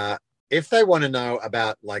if they want to know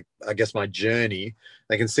about, my journey,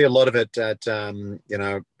 they can see a lot of it at, go to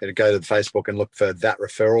the Facebook and look for That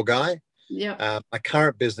Referral Guy. Yeah. My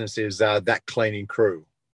current business is That Cleaning Crew.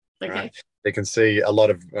 Okay. Right? You can see a lot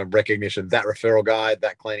of recognition. That Referral Guy,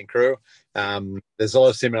 That Cleaning Crew. There's a lot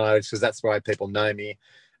of similarities because that's the way people know me.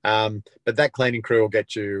 But that cleaning crew will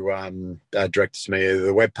get you directed to me, either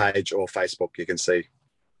the webpage or Facebook. You can see.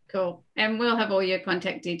 Cool. And we'll have all your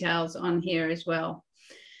contact details on here as well.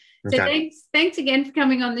 So Okay. thanks again for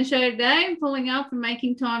coming on the show today and pulling up and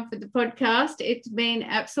making time for the podcast. It's been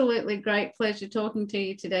absolutely great pleasure talking to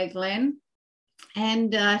you today, Glenn.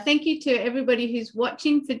 And thank you to everybody who's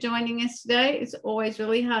watching for joining us today. It's always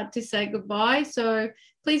really hard to say goodbye. So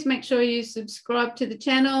please make sure you subscribe to the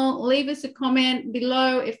channel. Leave us a comment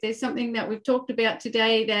below if there's something that we've talked about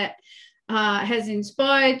today that has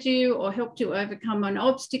inspired you or helped you overcome an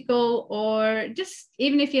obstacle, or just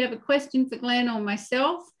even if you have a question for Glenn or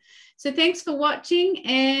myself. So thanks for watching,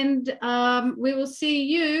 and we will see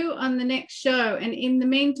you on the next show. And in the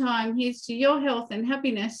meantime, here's to your health and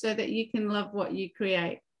happiness so that you can love what you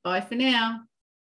create. Bye for now.